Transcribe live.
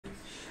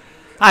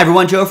Hi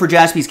everyone, Joe for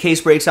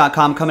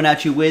JaspysCaseBreaks.com coming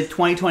at you with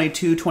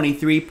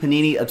 2022-23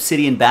 Panini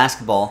Obsidian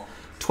Basketball.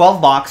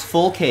 12 box,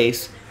 full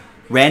case,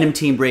 random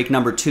team break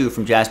number 2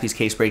 from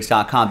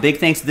JaspysCaseBreaks.com. Big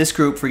thanks to this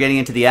group for getting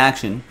into the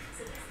action.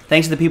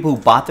 Thanks to the people who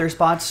bought their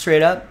spots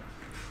straight up.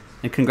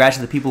 And congrats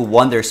to the people who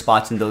won their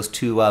spots in those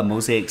two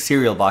Mosaic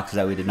cereal boxes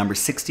that we did, number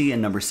 60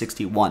 and number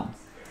 61.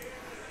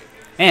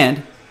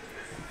 And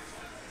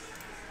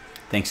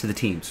thanks to the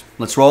teams.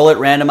 Let's roll it,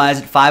 randomize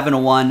it, 5 and a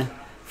 1.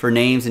 For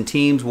names and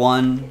teams,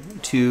 1,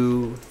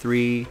 2,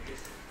 3,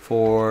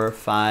 4,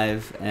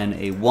 5, and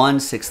a 1,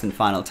 sixth and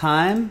final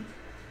time.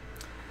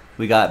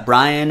 We got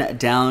Brian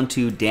down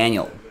to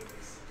Daniel.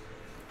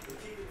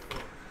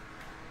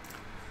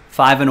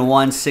 5 and a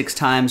 1, 6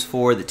 times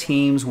for the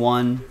teams,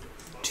 1,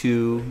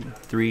 2,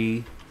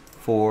 3,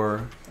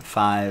 4,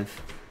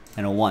 5,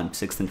 and a 1,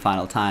 sixth and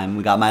final time.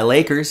 We got my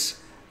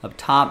Lakers up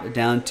top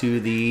down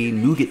to the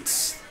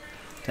Nuggets,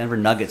 Denver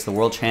Nuggets, the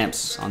world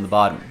champs on the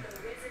bottom.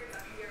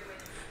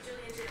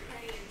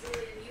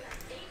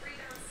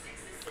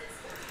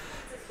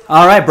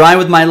 All right, Brian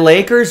with my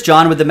Lakers,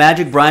 John with the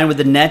Magic, Brian with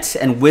the Nets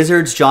and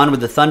Wizards, John with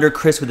the Thunder,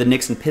 Chris with the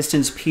Knicks and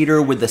Pistons,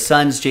 Peter with the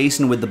Suns,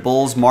 Jason with the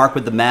Bulls, Mark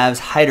with the Mavs,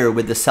 Hyder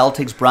with the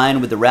Celtics, Brian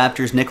with the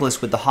Raptors,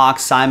 Nicholas with the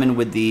Hawks, Simon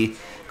with the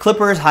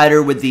Clippers,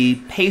 Hyder with the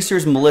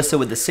Pacers, Melissa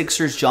with the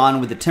Sixers, John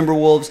with the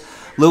Timberwolves,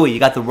 Louis, you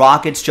got the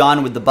Rockets,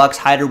 John with the Bucks,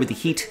 Hyder with the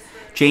Heat,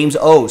 James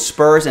O,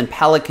 Spurs and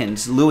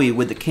Pelicans, Louis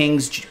with the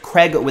Kings,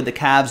 Craig with the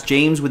Cavs,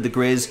 James with the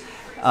Grizz,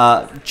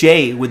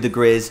 Jay with the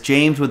Grizz,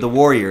 James with the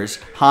Warriors,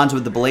 Hans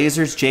with the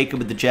Blazers, Jacob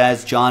with the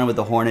Jazz, John with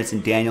the Hornets,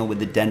 and Daniel with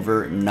the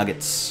Denver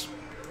Nuggets.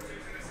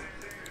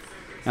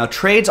 Now,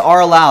 trades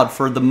are allowed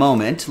for the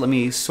moment. Let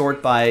me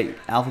sort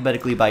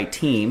alphabetically by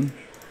team.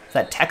 If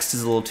that text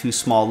is a little too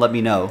small, let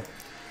me know.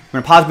 We're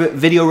going to pause the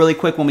video really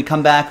quick. When we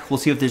come back, we'll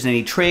see if there's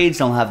any trades.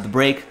 Then we'll have the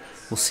break.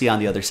 We'll see you on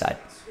the other side.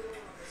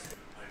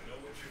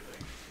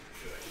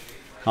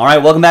 All right,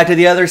 welcome back to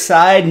the other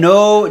side.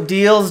 No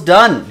deals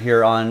done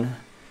here on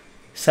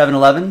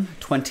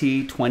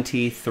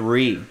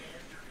 7/11/2023.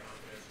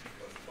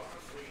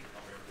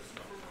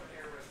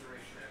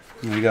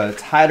 There we go.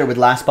 It's Hyder with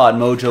Last Spot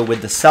Mojo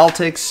with the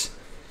Celtics.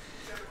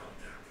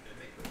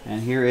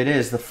 And here it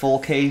is, the full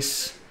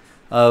case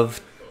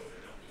of,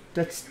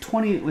 that's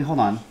 20, wait, hold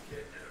on.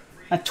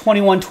 That's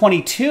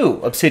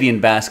 21-22 Obsidian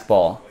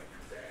Basketball.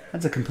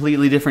 That's a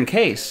completely different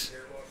case.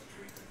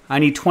 I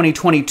need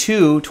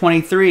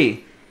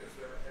 2022-23.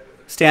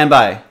 Stand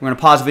by. We're going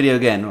to pause the video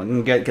again. We're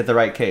going to get the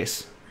right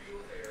case.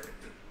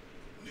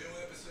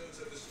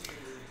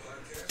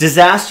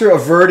 Disaster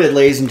averted,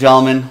 ladies and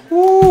gentlemen.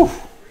 Woo.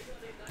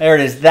 There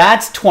it is.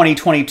 That's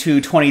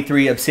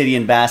 2022-23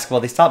 Obsidian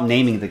Basketball. They stopped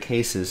naming the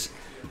cases.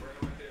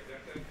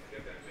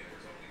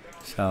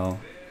 So,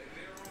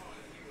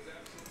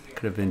 it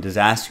could have been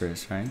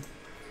disastrous, right?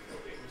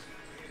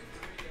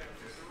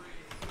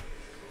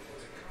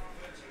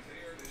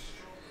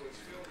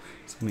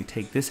 So let me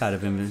take this out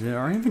of inventory.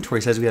 Our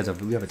inventory says we have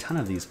a ton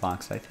of these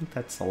boxes. I think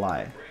that's a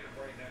lie.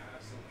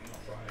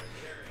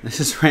 This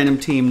is random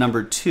team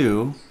number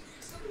 2.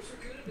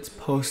 Let's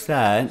post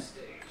that.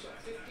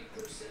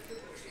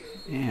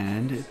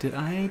 And did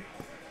I?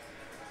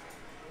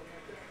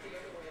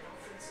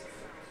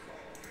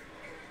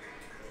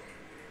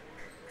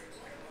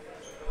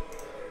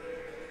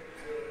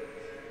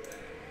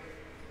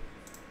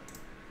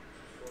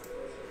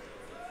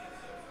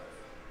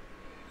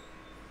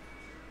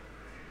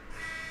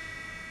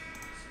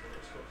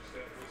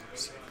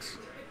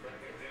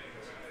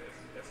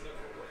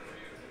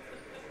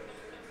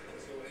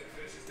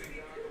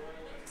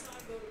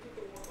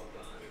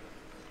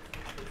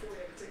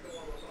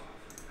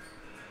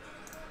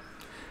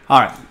 All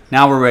right,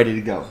 now we're ready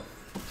to go.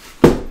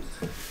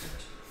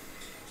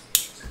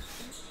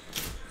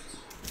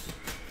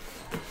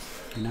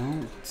 You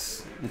know,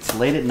 it's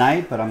late at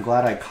night, but I'm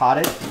glad I caught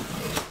it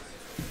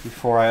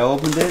before I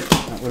opened it.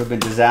 That would have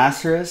been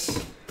disastrous.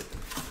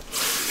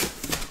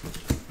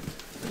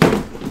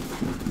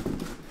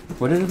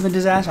 Would it have been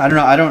disastrous? I don't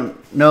know. I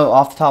don't know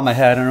off the top of my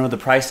head. I don't know the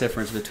price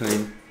difference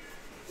between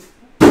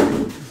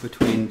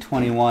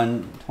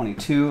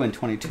 21-22 and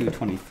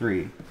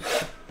 22-23.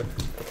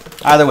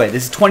 Either way,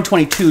 this is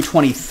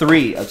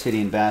 2022-23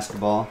 Obsidian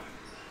Basketball.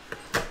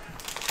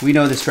 We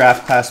know this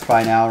draft class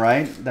by now,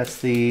 right? That's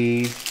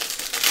the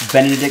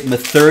Benedict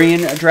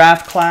Mathurian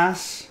draft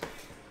class,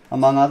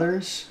 among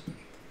others.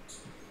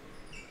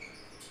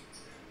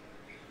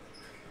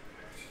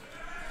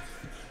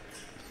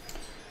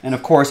 And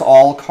of course,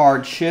 all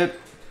card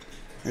ship.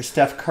 There's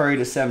Steph Curry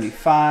to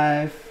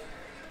 75,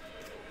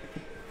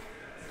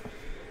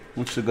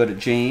 which will go to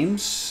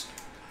James.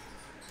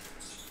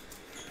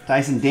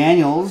 Dyson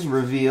Daniels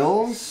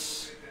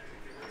reveals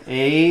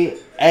a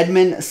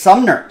Edmund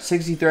Sumner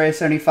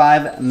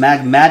 63/75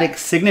 Magmatic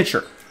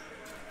signature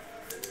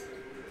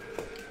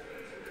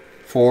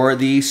for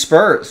the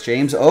Spurs.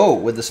 James O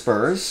with the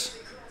Spurs.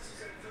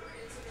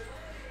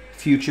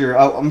 Future,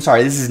 oh, I'm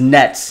sorry, this is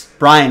Nets.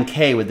 Brian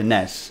K with the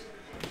Nets.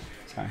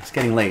 Sorry, it's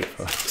getting late,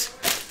 folks.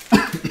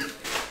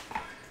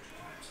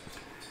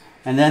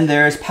 And then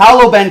there's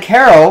Paolo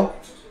Banchero.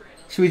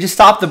 Should we just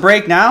stop the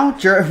break now?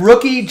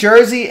 Rookie,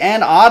 jersey,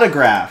 and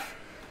autograph.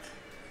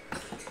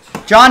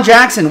 John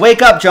Jackson.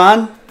 Wake up,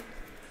 John.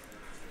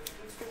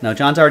 No,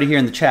 John's already here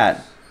in the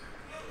chat.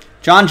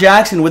 John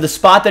Jackson with the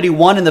spot that he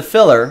won in the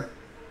filler.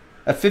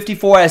 A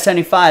 54 out of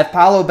 75.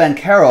 Paolo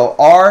Banchero,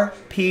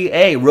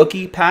 RPA.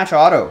 Rookie patch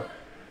auto.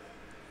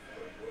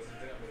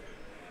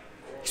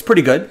 He's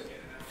pretty good.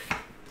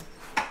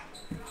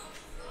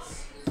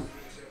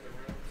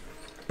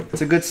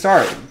 It's a good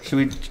start. Do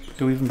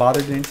we even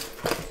bother, James?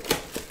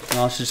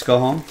 No, let's just go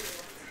home.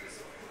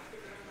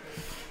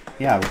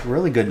 Yeah,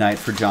 really good night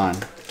for John.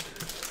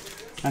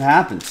 That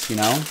happens, you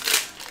know.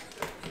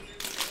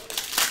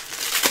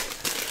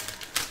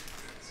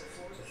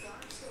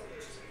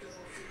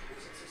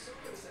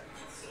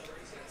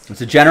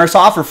 It's a generous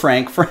offer,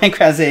 Frank. Frank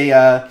has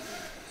a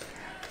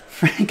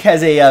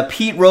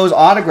Pete Rose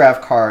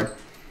autograph card.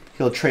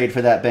 He'll trade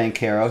for that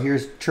Banchero.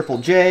 Here's Triple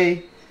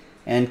J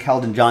and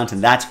Keldon Johnson.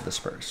 That's for the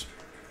Spurs.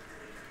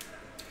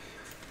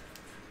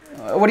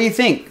 What do you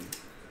think?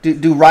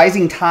 Do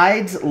rising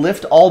tides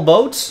lift all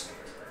boats?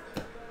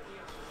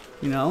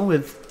 You know,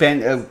 with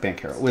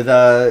Banchero, with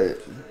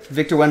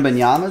Victor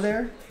Wembanyama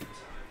there.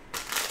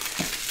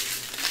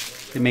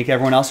 They make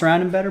everyone else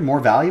around him better, more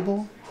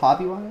valuable,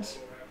 hobby-wise.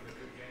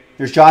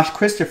 There's Josh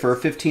Christopher,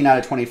 15 out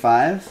of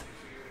 25.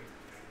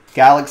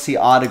 Galaxy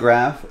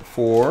autograph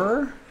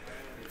for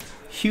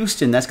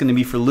Houston. That's going to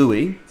be for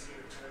Louis.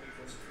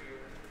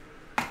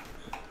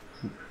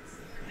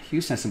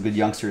 Houston has some good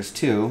youngsters,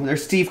 too.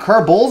 There's Steve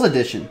Kerr, Bulls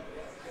edition.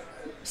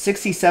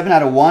 67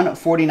 out of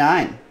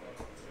 149.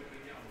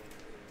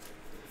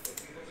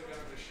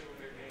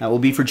 That will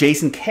be for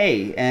Jason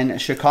K. and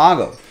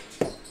Chicago.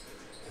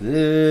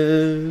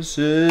 This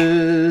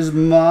is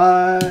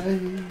my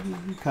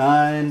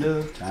kind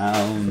of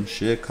town.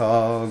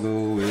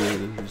 Chicago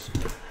is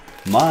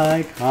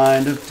my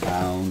kind of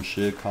town.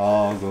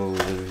 Chicago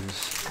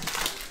is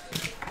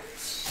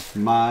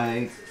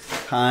my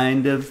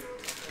kind of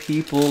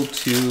people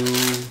to,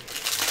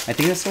 I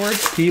think that's the word,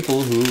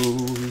 people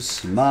who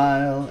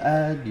smile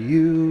at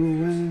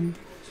you. And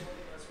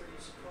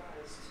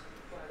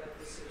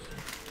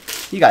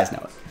you guys know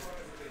it.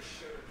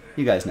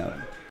 You guys know it.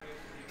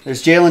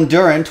 There's Jalen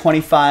Duren,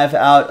 25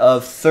 out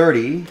of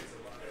 30.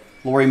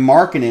 Lauri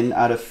Markkanen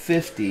out of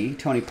 50.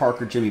 Tony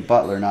Parker, Jimmy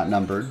Butler, not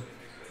numbered.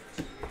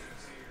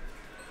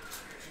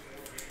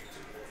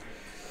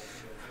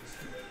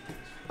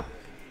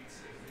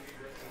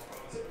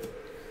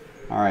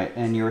 All right,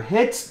 and your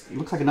hits,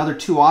 looks like another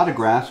 2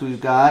 autographs.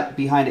 We've got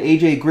behind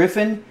A.J.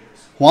 Griffin,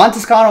 Juan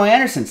Toscano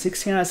Anderson,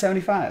 16 out of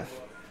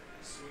 75.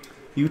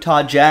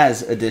 Utah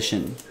Jazz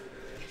edition.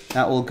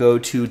 That will go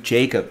to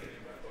Jacob.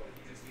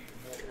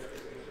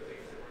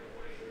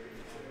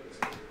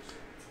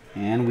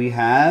 And we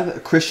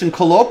have Christian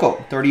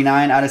Coloco,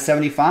 39 out of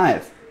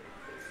 75.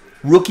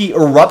 Rookie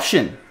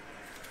Eruption.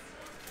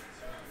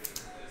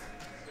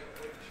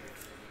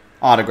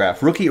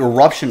 Autograph. Rookie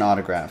Eruption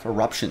autograph.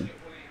 Eruption.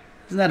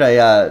 Isn't that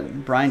a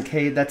Brian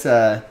K? That's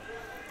a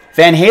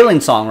Van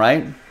Halen song,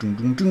 right?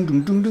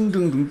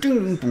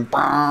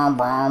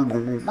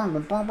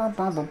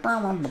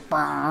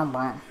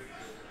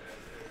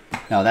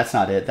 No, that's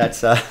not it.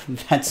 That's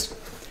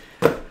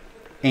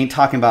Ain't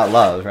Talking About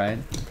Love, right?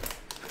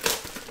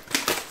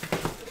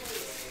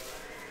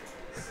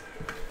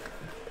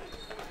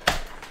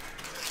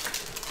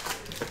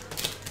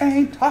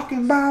 Ain't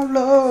talking about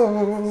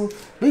love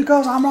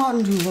because I'm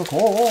rotten to the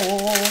core.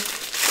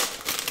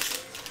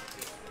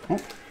 Oh.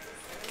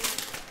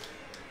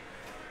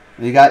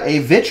 We got a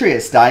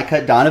Vitreous die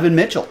cut Donovan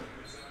Mitchell.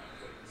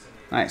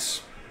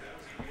 Nice.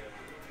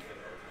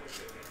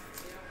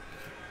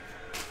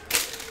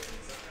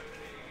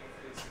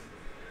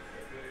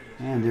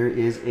 And there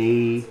is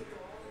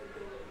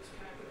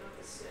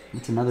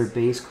it's another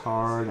base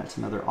card. That's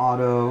another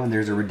auto. And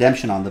there's a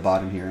redemption on the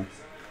bottom here.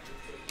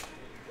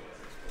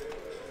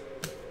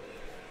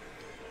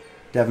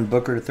 Devin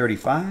Booker to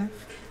 35.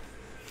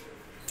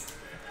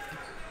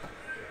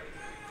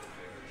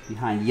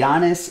 Behind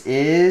Giannis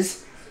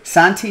is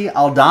Santi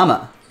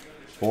Aldama.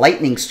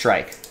 Lightning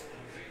Strike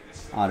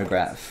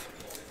autograph.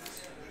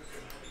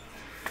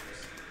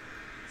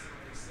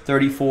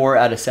 34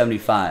 out of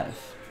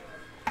 75.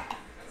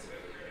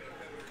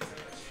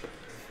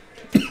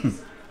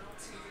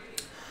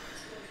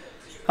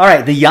 All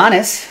right, the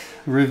Giannis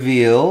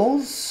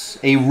reveals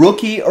a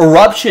Rookie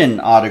Eruption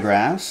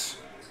autographs.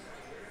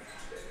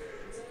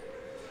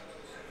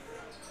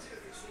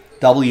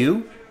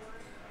 W.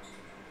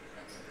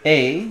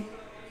 A.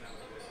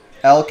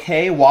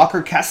 L.K.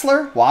 Walker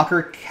Kessler?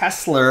 Walker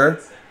Kessler.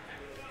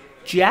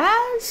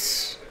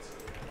 Jazz?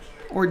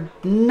 Or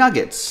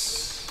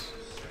Nuggets?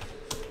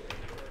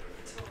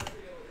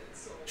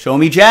 Show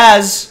me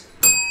Jazz.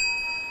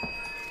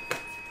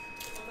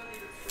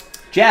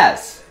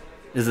 Jazz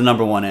is the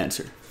 #1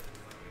 answer.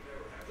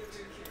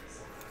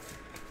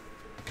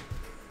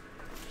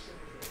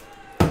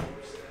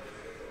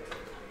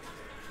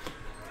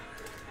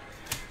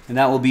 And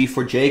that will be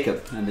for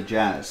Jacob and the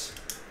Jazz.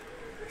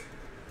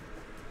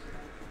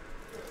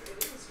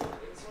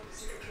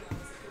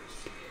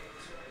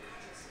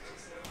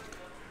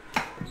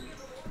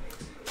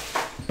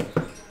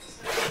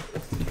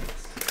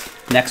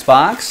 Next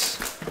box.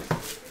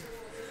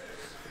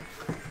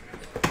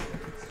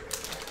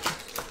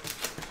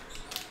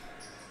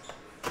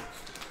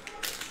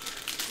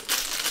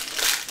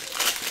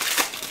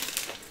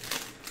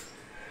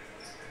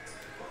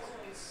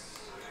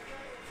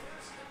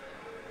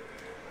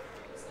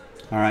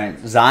 All right,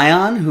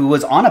 Zion, who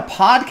was on a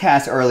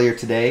podcast earlier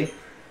today.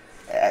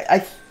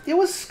 It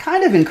was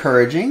kind of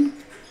encouraging.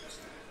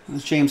 It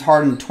was James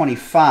Harden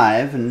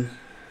 25 and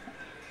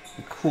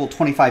a cool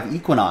 25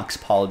 Equinox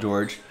Paul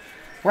George,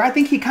 where I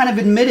think he kind of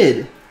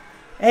admitted,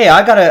 hey,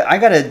 I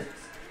gotta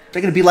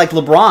be like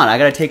LeBron. I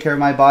gotta take care of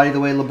my body the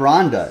way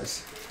LeBron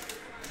does.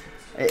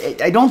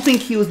 I don't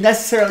think he was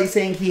necessarily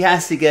saying he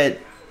has to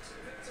get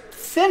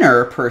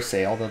thinner per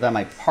se, although that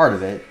might be part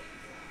of it.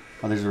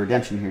 Well, there's a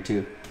redemption here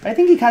too. But I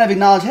think he kind of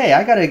acknowledged, hey,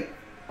 I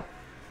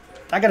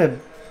gotta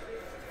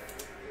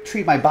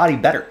treat my body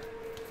better.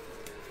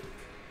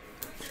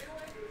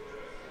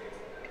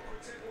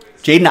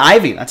 Jaden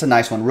Ivey, that's a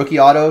nice one. Rookie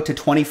auto to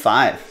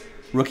 25.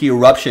 Rookie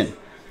eruption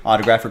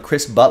autograph for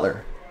Chris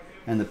Butler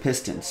and the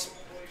Pistons.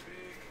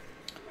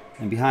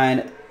 And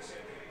behind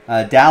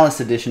Dallas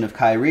edition of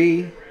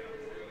Kyrie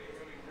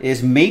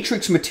is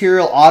Matrix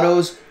Material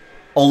Autos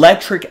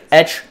Electric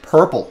Etch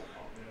Purple.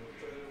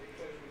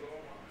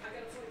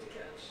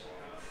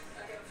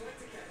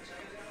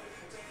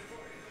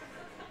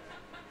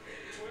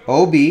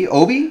 Obi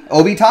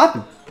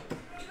Toppin.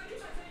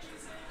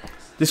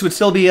 This would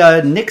still be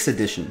a Knicks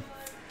edition.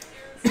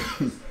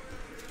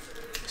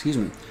 Excuse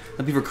me.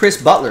 That'd be for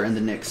Chris Butler and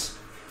the Knicks.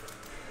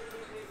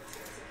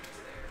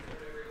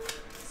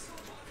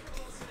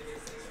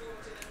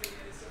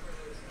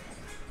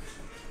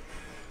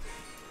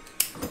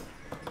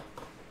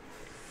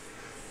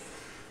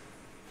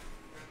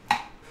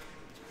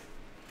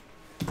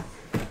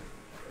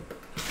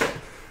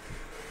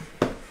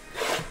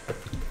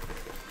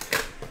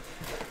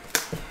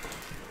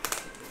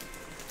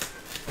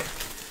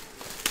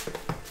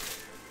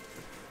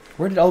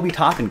 Where did Obi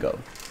Toppin go?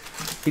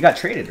 He got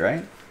traded,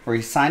 right? Or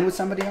he signed with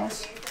somebody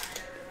else?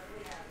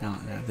 No,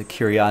 the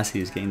curiosity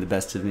is getting the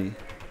best of me.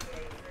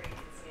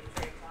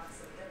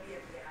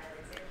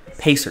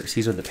 Pacers.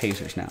 These are the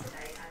Pacers now.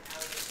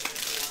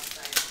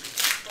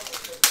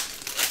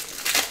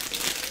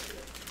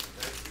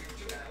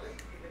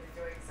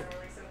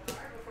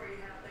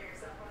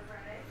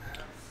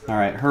 All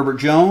right, Herbert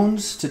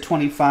Jones to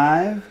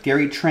 25.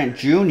 Gary Trent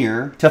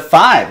Jr. to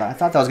 5. I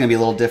thought that was going to be a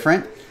little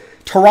different.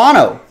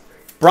 Toronto.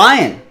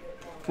 Brian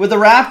with the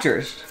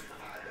Raptors.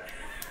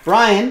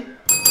 Brian,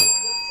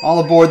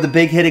 all aboard the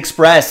Big Hit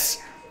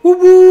Express. Woo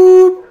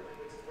woo!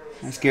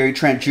 That's Gary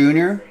Trent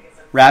Jr.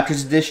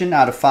 Raptors edition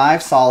out of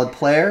 5. Solid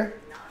player.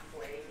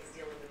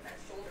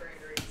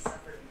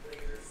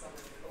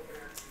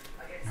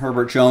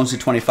 Herbert Jones to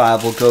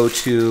 25 will go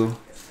to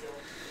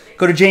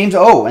James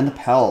O and the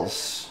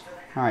Pels.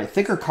 All right,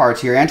 thicker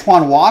cards here.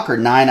 Antoine Walker,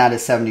 9 out of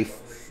 70.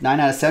 9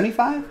 out of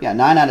 75? Yeah,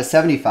 9 out of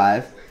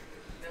 75.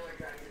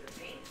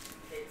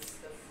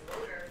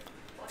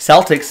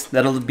 Celtics,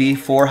 that'll be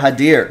for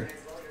Hadir.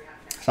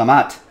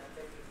 Samat.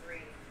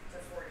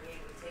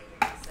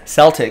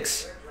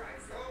 Celtics.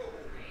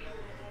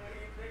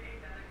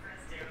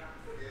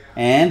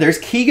 And there's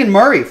Keegan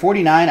Murray,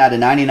 49 out of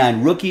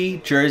 99. Rookie,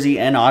 jersey,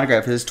 and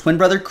autograph. His twin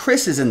brother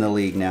Chris is in the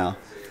league now.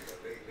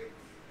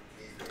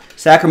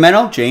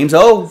 Sacramento, James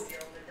O.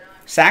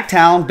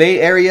 Sacktown, Bay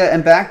Area,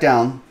 and back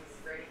down.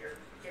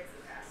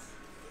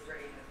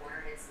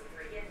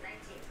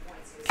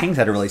 Kings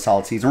had a really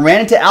solid season.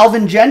 Ran into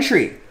Alvin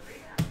Gentry,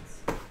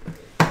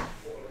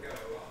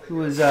 who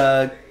was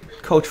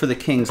coach for the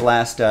Kings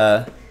last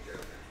year.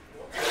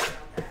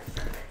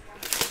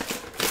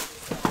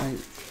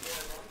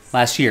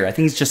 I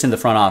think he's just in the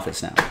front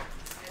office now.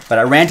 But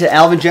I ran to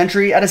Alvin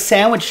Gentry at a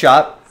sandwich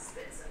shop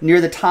near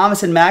the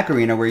Thomas and Mack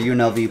Arena where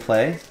UNLV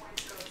play.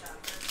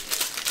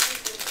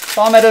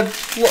 Saw him at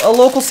a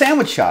local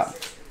sandwich shop.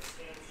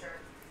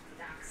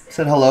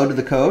 Said hello to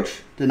the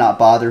coach. Did not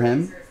bother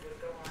him.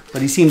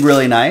 But he seemed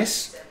really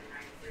nice.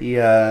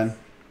 There's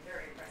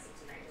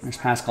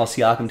Pascal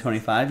Siakam,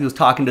 25. He was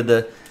talking to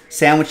the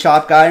sandwich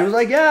shop guy and was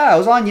like, yeah, I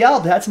was on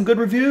Yelp. Had some good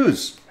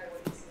reviews.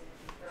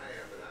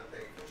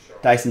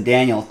 Dyson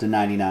Daniels to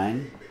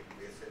 99.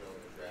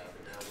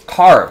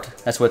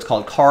 Carved. That's what it's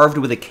called. Carved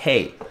with a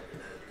K.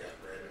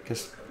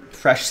 Just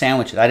fresh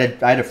sandwiches. I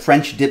had a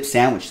French dip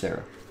sandwich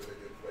there.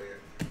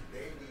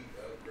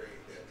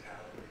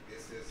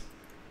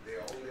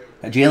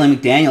 Jalen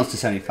McDaniels to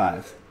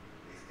 75.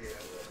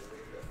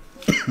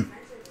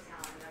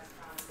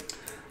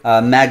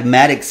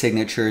 Magmatic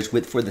signatures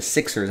for the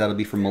Sixers. That'll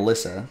be from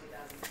Melissa.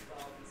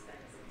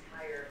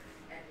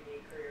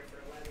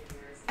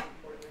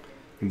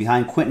 And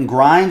behind Quentin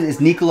Grimes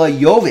is Nikola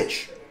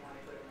Jovic.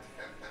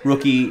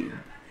 Rookie,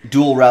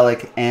 dual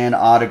relic, and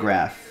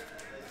autograph.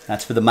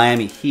 That's for the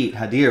Miami Heat.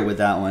 Hadir with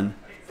that one.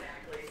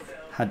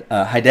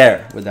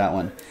 Haider with that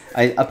one.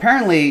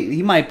 Apparently,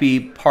 he might be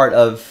part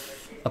of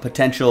a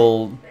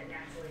potential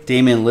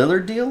Damian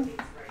Lillard deal.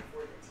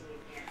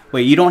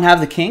 Wait, you don't have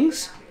the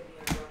Kings?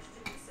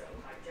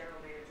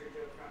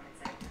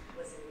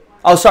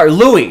 Oh, sorry,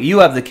 Louis. You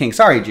have the King.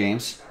 Sorry,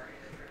 James.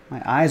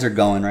 My eyes are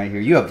going right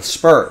here. You have the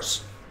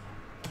Spurs.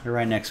 They're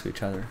right next to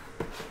each other.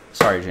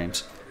 Sorry,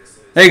 James.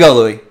 There you go,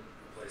 Louis.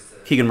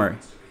 Keegan Murray.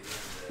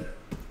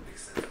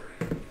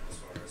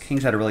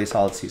 Kings had a really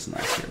solid season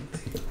last year.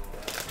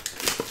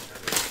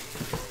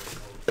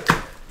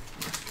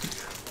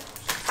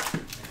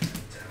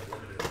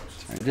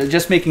 Sorry,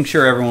 just making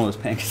sure everyone was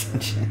paying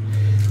attention.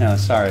 No,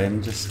 sorry.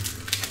 It's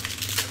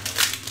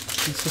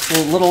just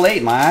a little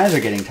late. My eyes are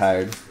getting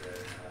tired.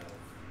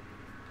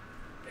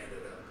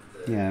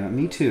 Yeah,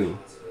 me too.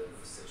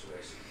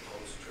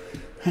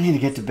 I need to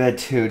get to bed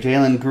too.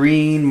 Jalen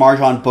Green,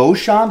 Marjon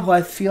Beauchamp, who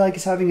I feel like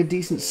is having a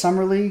decent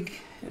summer league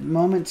at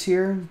moments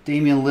here.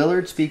 Damian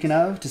Lillard, speaking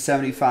of, to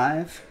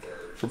 75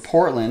 for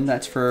Portland.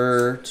 That's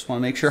for, just want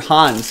to make sure,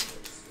 Hans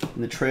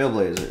and the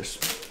Trailblazers.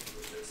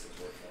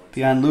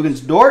 Behind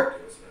Lugens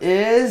Dort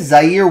is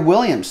Zaire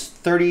Williams,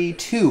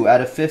 32 out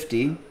of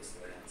 50.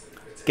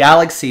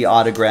 Galaxy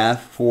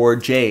autograph for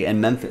Jay and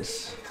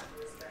Memphis.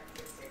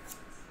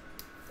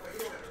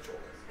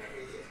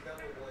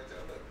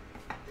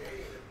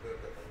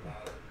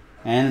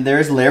 And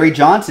there's Larry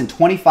Johnson,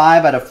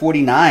 25 out of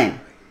 49.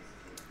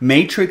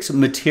 Matrix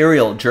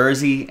material,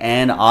 jersey,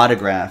 and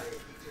autograph.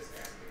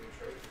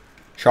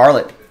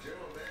 Charlotte.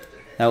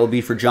 That will be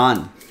for John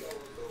and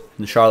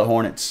the Charlotte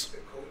Hornets.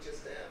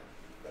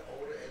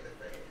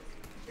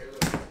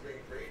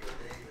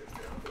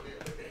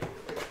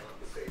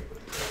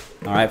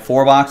 All right,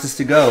 4 boxes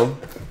to go.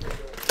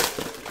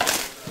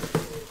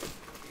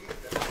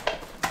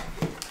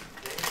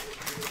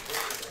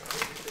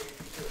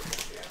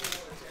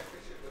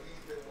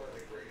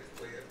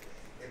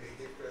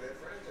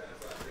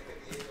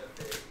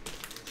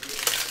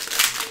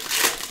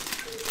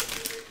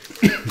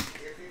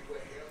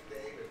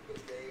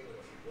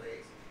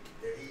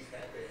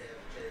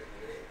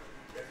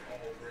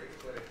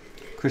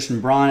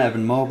 Christian Braun,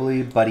 Evan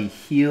Mobley, Buddy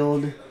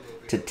Hield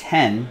to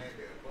 10.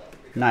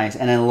 Nice.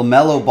 And then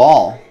LaMelo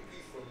Ball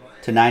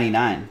to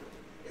 99.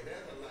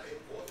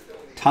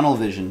 Tunnel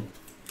Vision.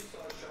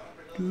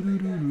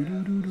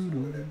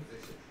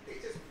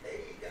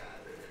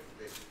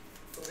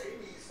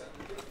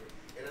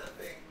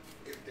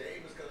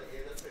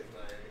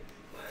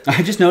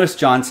 I just noticed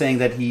John saying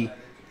that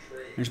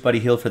there's Buddy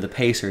Hield for the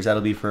Pacers.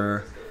 That'll be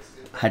for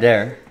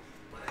Hyder.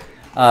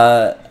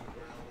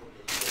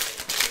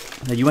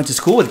 That you went to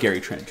school with Gary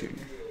Trent Jr.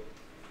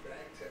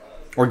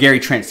 Or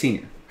Gary Trent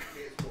Sr.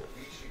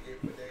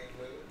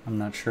 I'm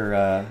not sure.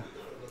 I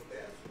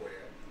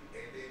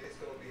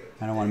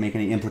don't want to make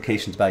any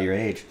implications about your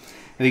age.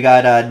 We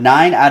got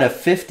 9 out of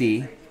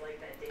 50.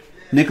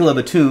 Nicola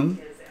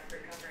Batum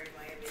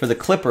for the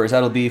Clippers.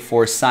 That'll be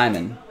for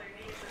Simon.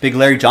 Big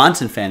Larry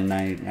Johnson fan in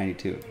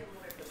 92.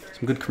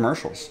 Some good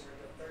commercials.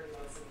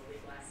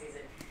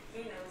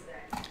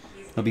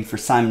 It'll be for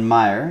Simon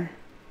Meyer.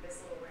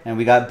 And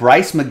we got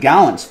Bryce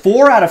McGowan's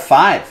 4 out of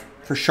 5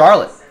 for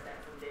Charlotte.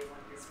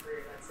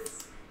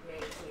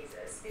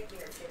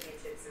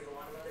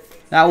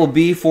 That will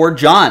be for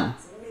John.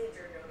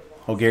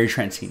 Oh, Gary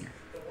Trent Sr.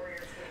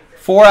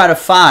 4 out of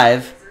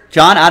 5.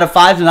 John, out of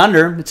 5s and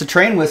under. It's a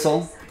train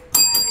whistle.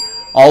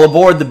 All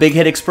aboard the Big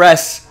Hit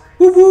Express.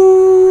 Woo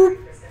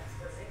woo!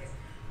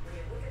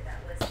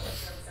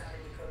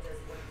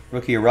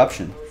 Rookie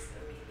Eruption.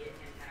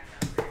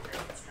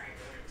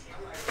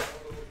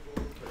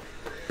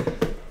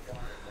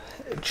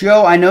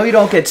 Joe, I know you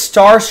don't get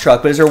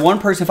starstruck, but is there one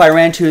person if I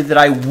ran to that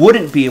I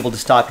wouldn't be able to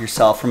stop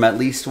yourself from at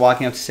least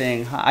walking up to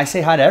saying hi? I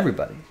say hi to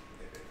everybody.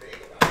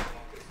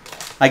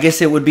 I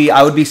guess it would be,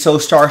 I would be so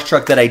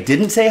starstruck that I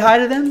didn't say hi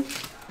to them.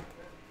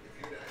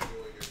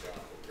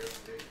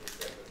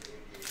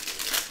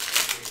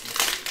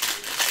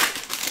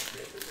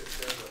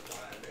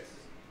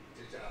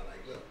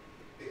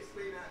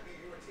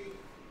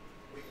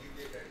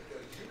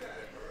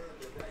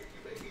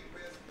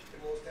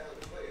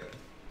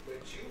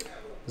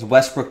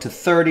 Westbrook to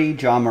 30,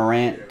 John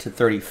Morant to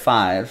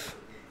 35.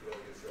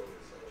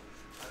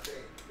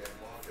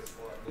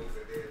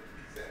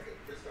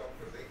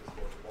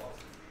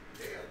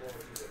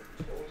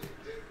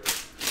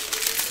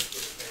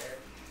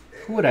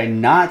 Who would I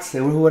not say?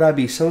 Who would I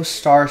be so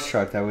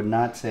starstruck that I would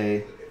not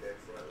say?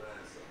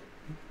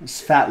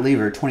 It's Fat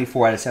Lever,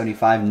 24 out of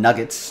 75,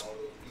 Nuggets.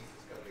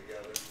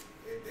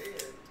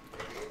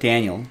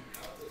 Daniel.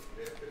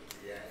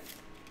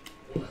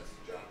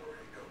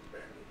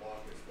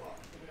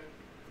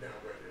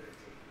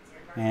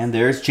 And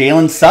there's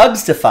Jalen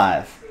Suggs to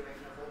 5.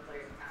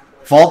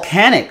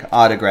 Volcanic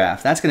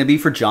autograph. That's going to be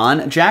for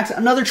John Jackson.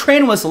 Another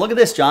train whistle. Look at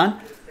this, John.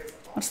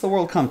 What's the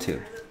world come to?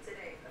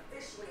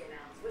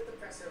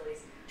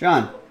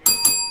 John.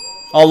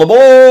 All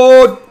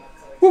aboard!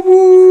 Woo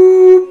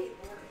woo!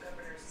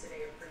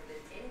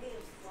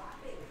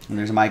 And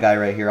there's my guy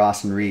right here,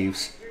 Austin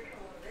Reeves.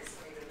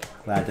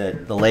 Glad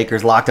that the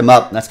Lakers locked him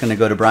up. That's going to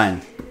go to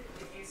Brian.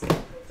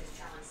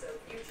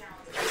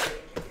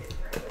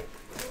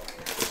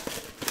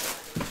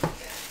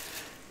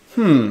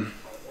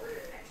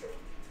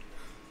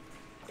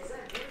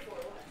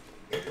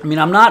 I mean,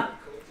 I'm not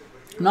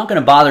I'm not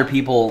going to bother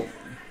people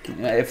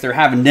if they're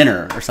having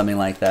dinner or something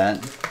like that.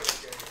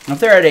 If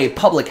they're at a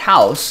public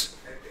house,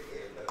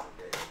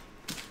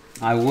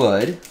 I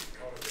would.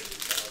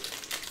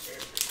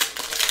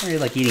 Maybe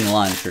like eating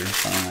lunch or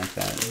something like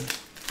that.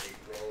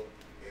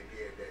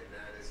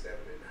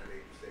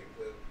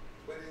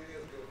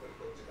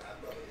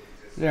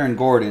 Aaron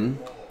Gordon,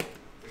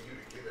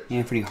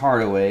 Anthony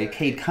Hardaway,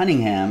 Cade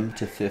Cunningham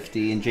to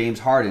 50, and James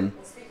Harden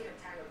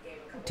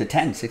to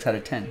 10, 6 out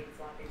of 10.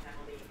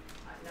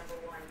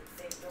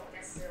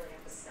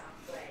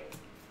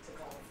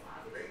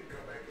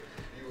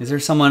 Is there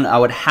someone I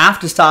would have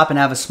to stop and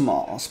have a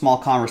small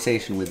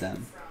conversation with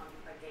them?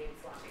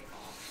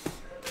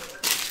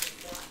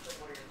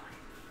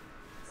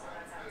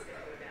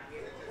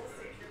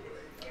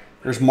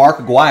 There's Mark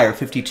Aguirre,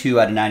 52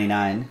 out of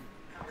 99.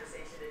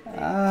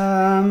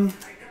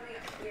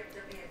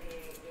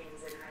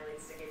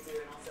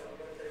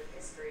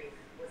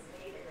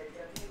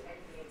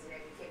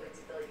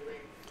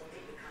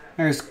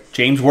 There's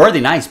James Worthy.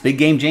 Nice. Big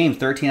game James.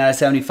 13 out of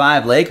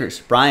 75.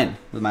 Lakers. Brian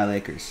with my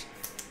Lakers.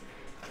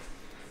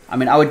 I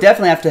mean, I would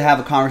definitely have to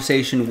have a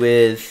conversation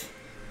with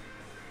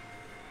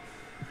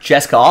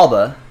Jessica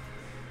Alba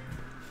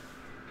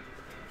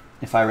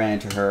if I ran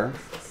into her.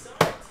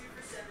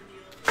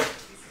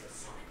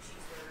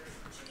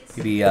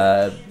 Maybe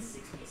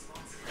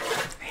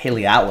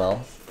Haley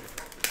Atwell.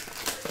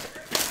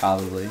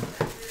 Probably.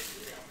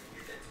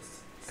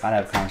 Gotta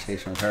have a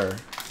conversation with her.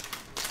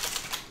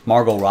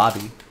 Margot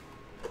Robbie.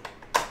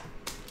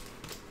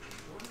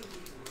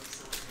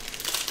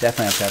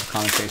 Definitely have to have a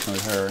conversation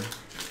with her.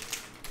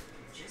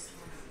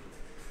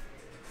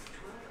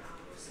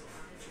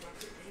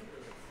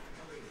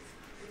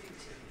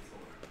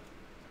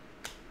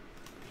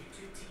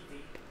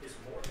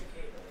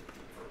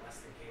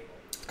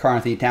 Karl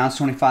Anthony Towns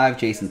 25,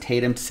 Jason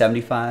Tatum to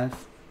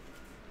 75.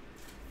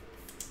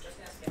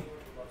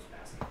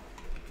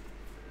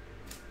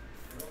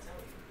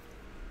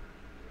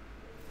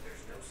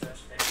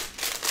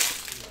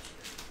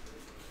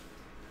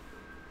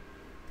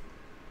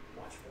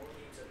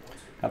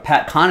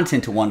 Pat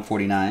Connaughton to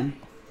 149.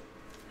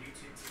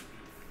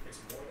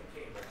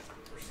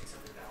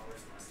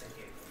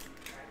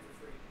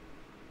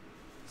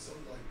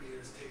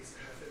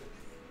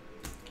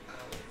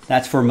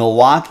 That's for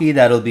Milwaukee.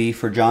 That'll be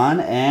for John.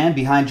 And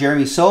behind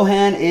Jeremy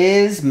Sohan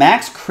is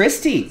Max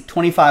Christie,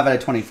 25 out of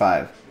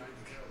 25.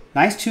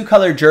 Nice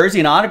two-color jersey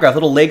and autograph.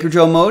 Little Laker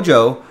Joe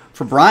Mojo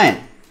for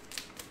Brian.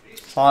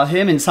 Saw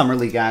him in Summer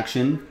League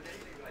action.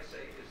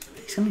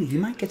 He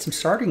might get some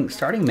starting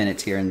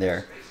minutes here and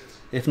there,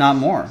 if not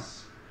more.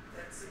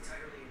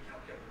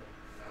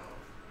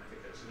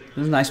 This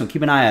is a nice one.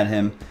 Keep an eye on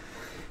him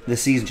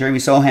this season. Jeremy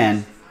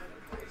Sohan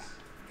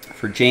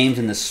for James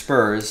and the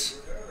Spurs.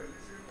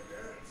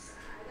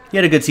 He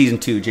had a good season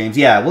too, James.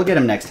 Yeah, we'll get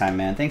him next time,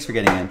 man. Thanks for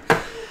getting in.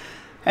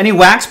 Any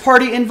wax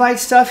party invite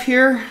stuff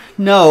here?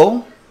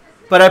 No.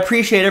 But I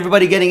appreciate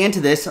everybody getting into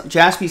this.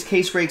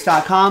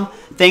 JaspysCaseBreaks.com.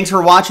 Thanks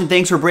for watching.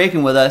 Thanks for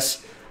breaking with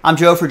us. I'm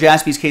Joe for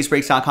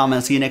JaspysCaseBreaks.com, and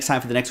I'll see you next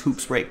time for the next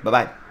Hoops Break.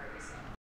 Bye-bye.